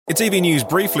It's EV News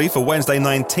briefly for Wednesday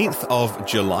 19th of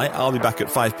July. I'll be back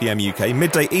at 5 p.m. UK,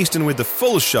 midday Eastern with the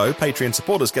full show. Patreon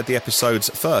supporters get the episodes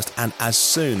first and as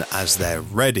soon as they're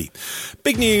ready.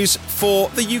 Big news for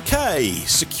the UK,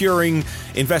 securing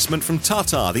investment from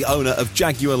Tata, the owner of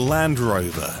Jaguar Land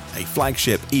Rover. A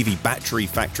flagship EV battery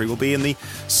factory will be in the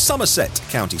Somerset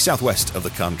County, southwest of the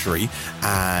country,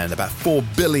 and about £4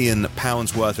 billion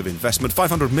worth of investment,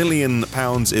 £500 million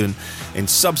in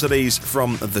subsidies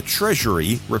from the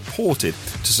Treasury, reported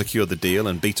to secure the deal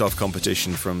and beat off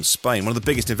competition from Spain. One of the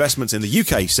biggest investments in the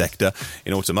UK sector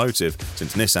in automotive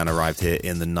since Nissan arrived here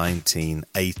in the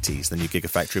 1980s. The new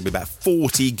gigafactory will be about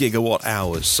 40 gigawatt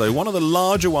hours, so one of the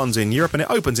larger ones in Europe, and it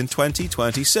opens in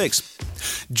 2026.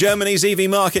 Germany's EV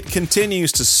market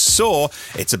continues to soar.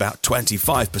 It's about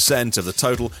 25% of the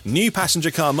total new passenger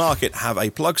car market have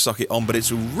a plug socket on, but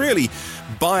it's really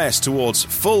biased towards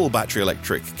full battery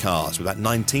electric cars, with about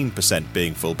 19%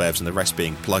 being full BEVs and the rest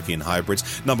being plug-in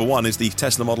hybrids. Number one is the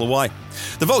Tesla Model Y.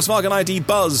 The Volkswagen ID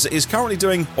Buzz is currently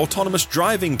doing autonomous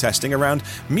driving testing around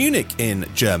Munich in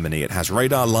Germany. It has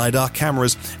radar, LiDAR,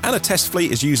 cameras, and a test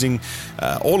fleet is using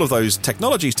all of those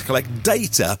technologies to collect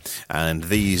data, and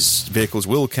these vehicles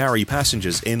will carry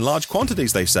passengers in large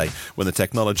quantities, they say, when the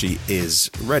technology is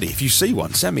ready. If you see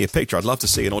one, send me a picture. I'd love to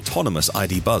see an autonomous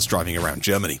ID Buzz driving around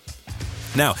Germany.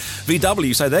 Now,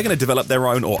 VW say they're going to develop their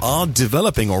own, or are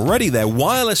developing already, their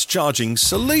wireless charging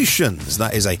solutions.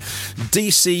 That is a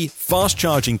DC fast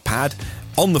charging pad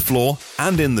on the floor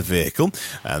and in the vehicle.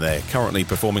 They're currently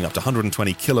performing up to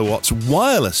 120 kilowatts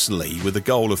wirelessly with a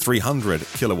goal of 300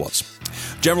 kilowatts.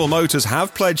 General Motors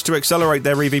have pledged to accelerate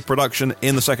their EV production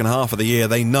in the second half of the year.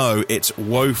 They know it's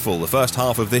woeful. The first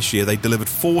half of this year, they delivered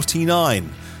 49.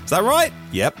 Is that right?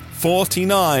 Yep,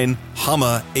 49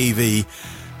 Hummer EV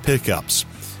pickups.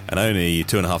 And only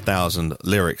 2,500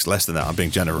 lyrics, less than that, I'm being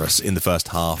generous, in the first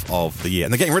half of the year.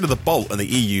 And they're getting rid of the Bolt and the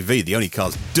EUV, the only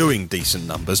cars doing decent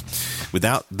numbers.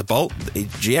 Without the Bolt,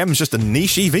 GM's just a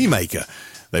niche EV maker.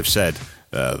 They've said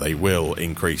they will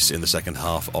increase in the second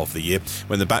half of the year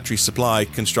when the battery supply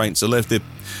constraints are lifted.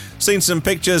 Seen some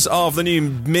pictures of the new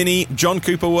Mini John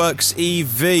Cooper Works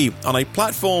EV on a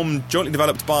platform jointly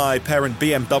developed by parent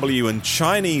BMW and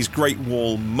Chinese Great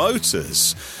Wall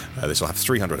Motors. This will have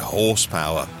 300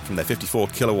 horsepower from their 54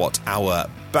 kilowatt hour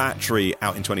battery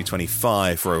out in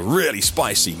 2025 for a really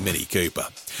spicy Mini Cooper.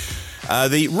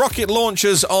 The rocket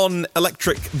launchers on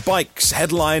electric bikes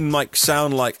headline might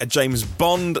sound like a James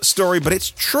Bond story, but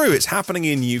it's true. It's happening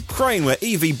in Ukraine, where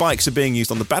EV bikes are being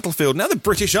used on the battlefield. Now the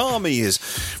British Army is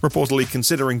reportedly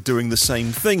considering doing the same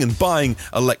thing and buying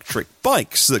electric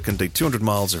bikes that can do 200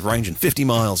 miles of range and 50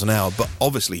 miles an hour, but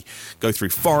obviously go through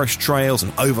forest trails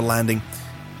and overlanding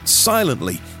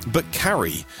silently, but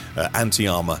carry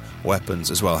anti-armor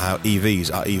weapons as well. How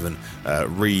EVs are even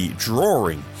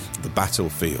redrawing the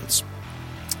battlefields.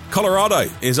 Colorado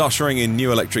is ushering in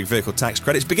new electric vehicle tax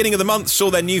credits. Beginning of the month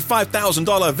saw their new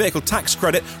 $5,000 vehicle tax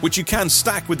credit, which you can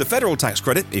stack with the federal tax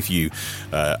credit if you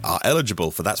are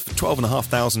eligible for that, for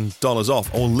 $12,500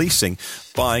 off, or leasing,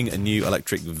 buying a new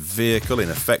electric vehicle, in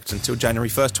effect until January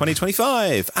 1st,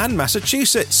 2025. And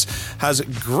Massachusetts has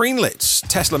greenlit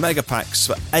Tesla Megapacks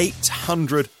for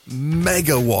 800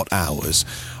 megawatt hours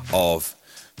of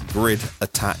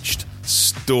grid-attached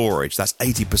storage. That's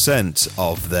 80%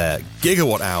 of their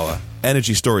gigawatt hour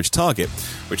energy storage target,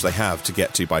 which they have to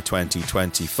get to by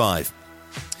 2025.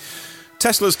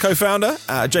 Tesla's co-founder,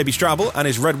 JB Straubel, and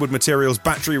his Redwood Materials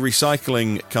battery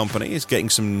recycling company is getting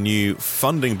some new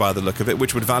funding by the look of it,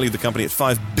 which would value the company at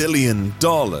 $5 billion,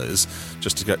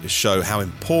 just to show how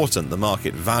important the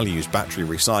market values battery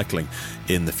recycling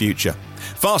in the future.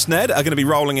 Fastned are going to be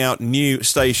rolling out new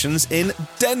stations in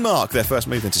Denmark, their first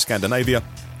move into Scandinavia,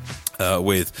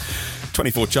 with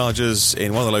 24 chargers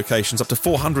in one of the locations, up to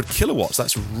 400 kilowatts.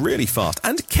 That's really fast.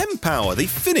 And Kempower, the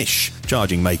Finnish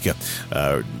charging maker,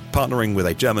 partnering with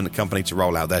a German company to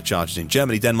roll out their chargers in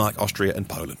Germany, Denmark, Austria and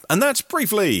Poland. And that's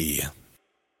briefly.